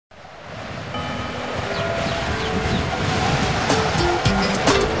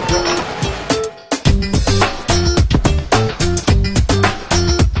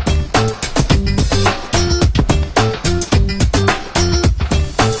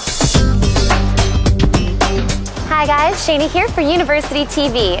guys, Shani here for University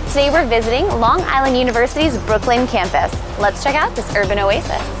TV. Today we're visiting Long Island University's Brooklyn campus. Let's check out this urban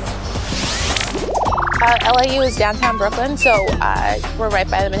oasis. LIU is downtown Brooklyn, so we're right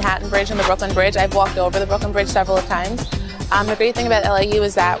by the Manhattan Bridge and the Brooklyn Bridge. I've walked over the Brooklyn Bridge several times. The great thing about LIU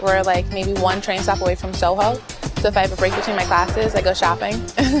is that we're like maybe one train stop away from Soho. So if I have a break between my classes, I go shopping.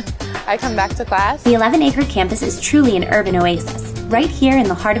 I come back to class. The 11-acre campus is truly an urban oasis, right here in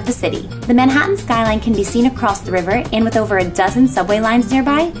the heart of the city. The Manhattan skyline can be seen across the river, and with over a dozen subway lines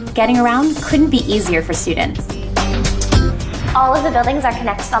nearby, getting around couldn't be easier for students. All of the buildings are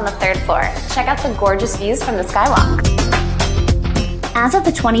connected on the third floor. Check out the gorgeous views from the skywalk. As of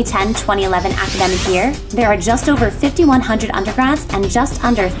the 2010-2011 academic year, there are just over 5,100 undergrads and just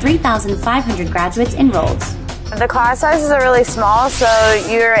under 3,500 graduates enrolled. The class sizes are really small, so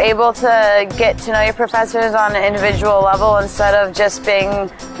you're able to get to know your professors on an individual level instead of just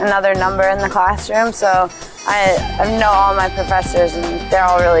being another number in the classroom. So I know all my professors and they're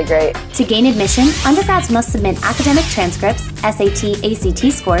all really great. To gain admission, undergrads must submit academic transcripts, SAT,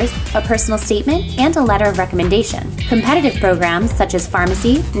 ACT scores, a personal statement, and a letter of recommendation. Competitive programs such as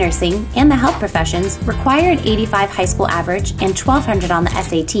pharmacy, nursing, and the health professions require an 85 high school average and 1,200 on the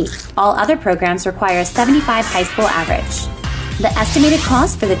SAT. All other programs require a 75 high school average. The estimated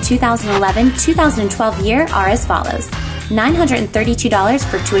costs for the 2011-2012 year are as follows: $932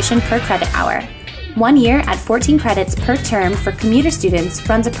 for tuition per credit hour. 1 year at 14 credits per term for commuter students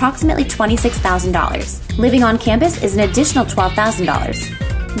runs approximately $26,000. Living on campus is an additional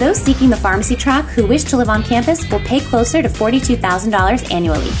 $12,000. Those seeking the pharmacy track who wish to live on campus will pay closer to $42,000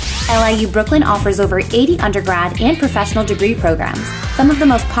 annually. LIU Brooklyn offers over 80 undergrad and professional degree programs. Some of the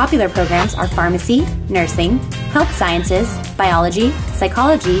most popular programs are pharmacy, nursing, health sciences, biology,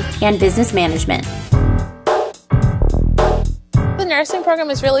 psychology, and business management. The nursing program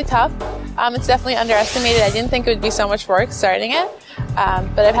is really tough. It's definitely underestimated. I didn't think it would be so much work starting it,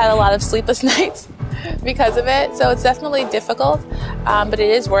 but I've had a lot of sleepless nights because of it, so it's definitely difficult, but it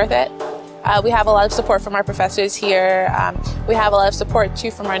is worth it. We have a lot of support from our professors here. We have a lot of support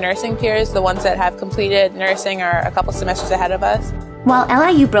too from our nursing peers, the ones that have completed nursing or a couple semesters ahead of us. While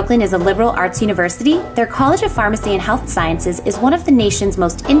LIU Brooklyn is a liberal arts university, their College of Pharmacy and Health Sciences is one of the nation's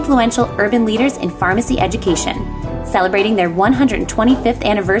most influential urban leaders in pharmacy education, celebrating their 125th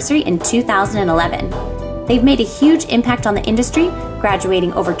anniversary in 2011. They've made a huge impact on the industry,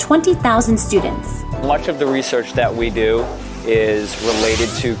 graduating over 20,000 students. Much of the research that we do is related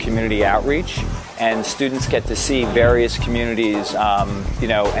to community outreach, and students get to see various communities,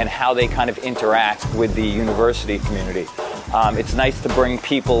 and how they kind of interact with the university community. It's nice to bring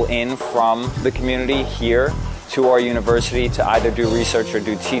people in from the community here to our university to either do research or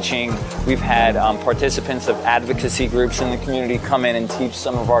do teaching. We've had participants of advocacy groups in the community come in and teach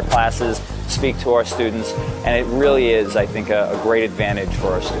some of our classes, speak to our students, and it really is, I think, a great advantage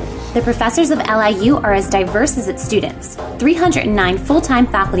for our students. The professors of LIU are as diverse as its students. 309 full-time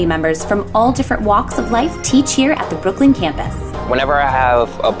faculty members from all different walks of life teach here at the Brooklyn campus. Whenever I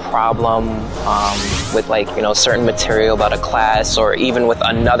have a problem with certain material about a class, or even with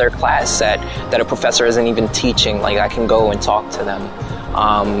another class that a professor isn't even teaching, I can go and talk to them.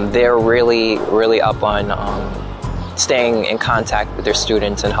 They're really, really up on staying in contact with their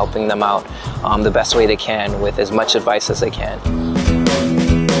students and helping them out the best way they can with as much advice as they can.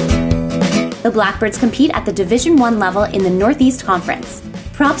 The Blackbirds compete at the Division I level in the Northeast Conference.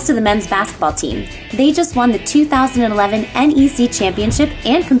 Props to the men's basketball team. They just won the 2011 NEC Championship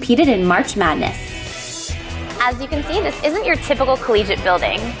and competed in March Madness. As you can see, this isn't your typical collegiate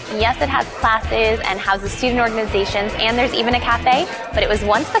building. Yes, it has classes and houses student organizations, and there's even a cafe, but it was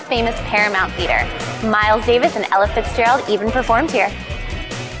once the famous Paramount Theater. Miles Davis and Ella Fitzgerald even performed here.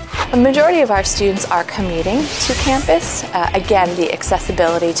 A majority of our students are commuting to campus. Again, the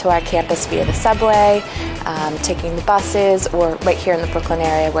accessibility to our campus via the subway, taking the buses, or right here in the Brooklyn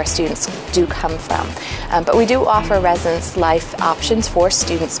area where students do come from. But we do offer residence life options for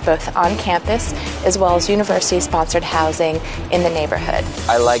students both on campus as well as university-sponsored housing in the neighborhood.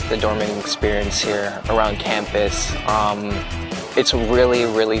 I like the dorming experience here around campus. It's really,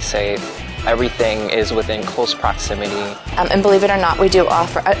 really safe. Everything is within close proximity. And believe it or not, we do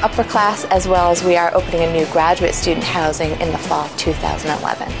offer an upper class as well as we are opening a new graduate student housing in the fall of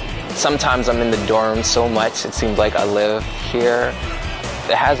 2011. Sometimes I'm in the dorm so much, it seems like I live here.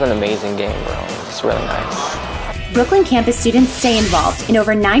 It has an amazing game room. It's really nice. Brooklyn campus students stay involved in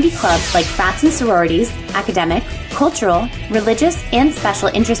over 90 clubs like frats and sororities, academic, cultural, religious, and special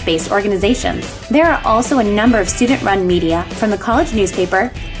interest-based organizations. There are also a number of student-run media, from the college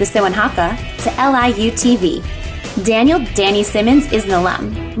newspaper, the Sewanhaka, to LIU TV. Danny Simmons is an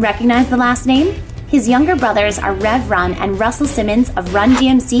alum. Recognize the last name? His younger brothers are Rev Run and Russell Simmons of Run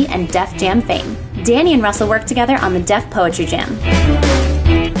DMC and Def Jam fame. Danny and Russell work together on the Def Poetry Jam.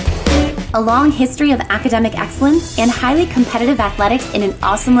 A long history of academic excellence and highly competitive athletics in an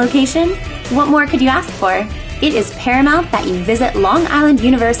awesome location? What more could you ask for? It is paramount that you visit Long Island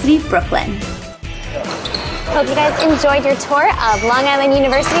University, Brooklyn. Hope you guys enjoyed your tour of Long Island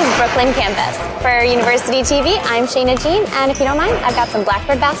University's Brooklyn campus. For University TV, I'm Shayna Jean, and if you don't mind, I've got some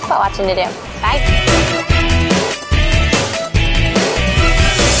Blackbird basketball watching to do. Bye.